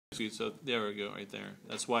So there we go, right there.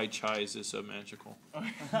 That's why Chai's is so magical.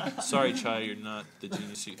 Sorry, Chai, you're not the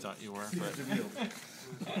genius you thought you were. But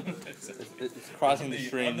it's crossing the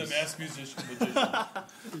streams. I'm the mask musician.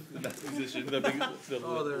 The mask musician. The big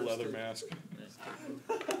leather mask.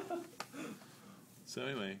 So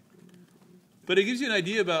anyway, but it gives you an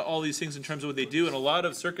idea about all these things in terms of what they do, and a lot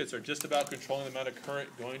of circuits are just about controlling the amount of current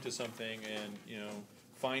going to something and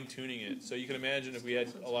fine tuning it. So you can imagine if we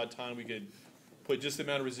had a lot of time, we could put just the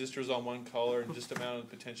amount of resistors on one color and just the amount of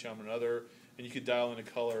potential on another, and you could dial in a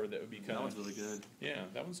color that would be kind of. That one's really good. Yeah,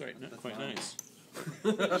 that one's right. That's Quite nice.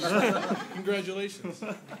 Congratulations.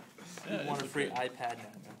 Yeah, want a free iPad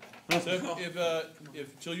now. So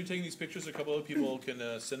if Jill, you're taking these pictures, a couple of people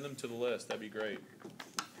can send them to the list. That'd be great.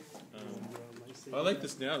 I like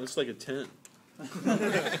this now. This is like a tent.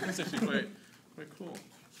 It's actually quite cool.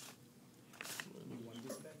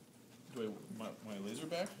 Do I my laser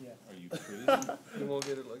back? Yeah. Are you crazy? You won't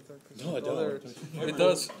get it like that. No, I don't. It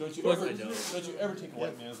does. Don't you ever take a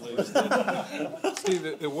white man's laser? Steve,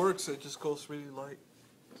 it works. It just goes really light.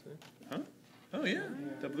 See? Huh? Oh yeah.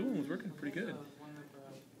 That blue one was working pretty good.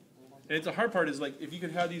 And the hard part is, like, if you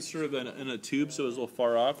could have these sort of in a tube so it was a little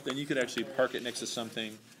far off, then you could actually park it next to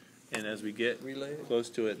something, and as we get close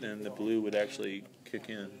to it, then the blue would actually kick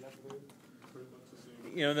in.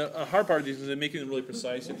 The hard part of these is making them really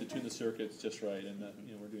precise. You have to tune the circuits just right, and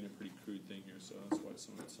we're doing a pretty crude thing here, so that's why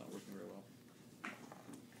some of it's not working very well.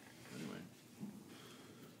 Anyway,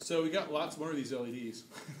 so we got lots more of these LEDs,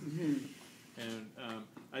 and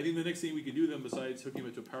I think the next thing we can do them besides hooking them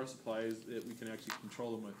up to a power supply is that we can actually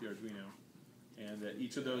control them with the Arduino, and that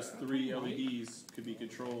each of those 3 LEDs could be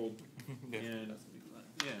controlled, and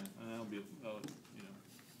that'll be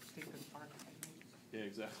Yeah,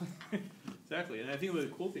 exactly. Exactly. And I think the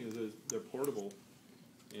cool thing is they're portable,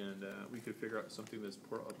 and we could figure out something that's a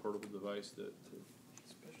portable device to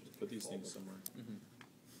put these things somewhere.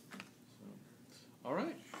 So, all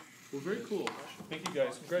right. Well, very cool. Thank you,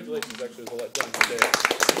 guys. Congratulations. Actually, there's a lot done today.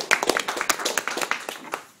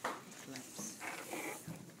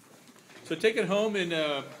 So take it home and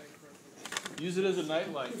use it as a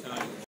nightlight tonight.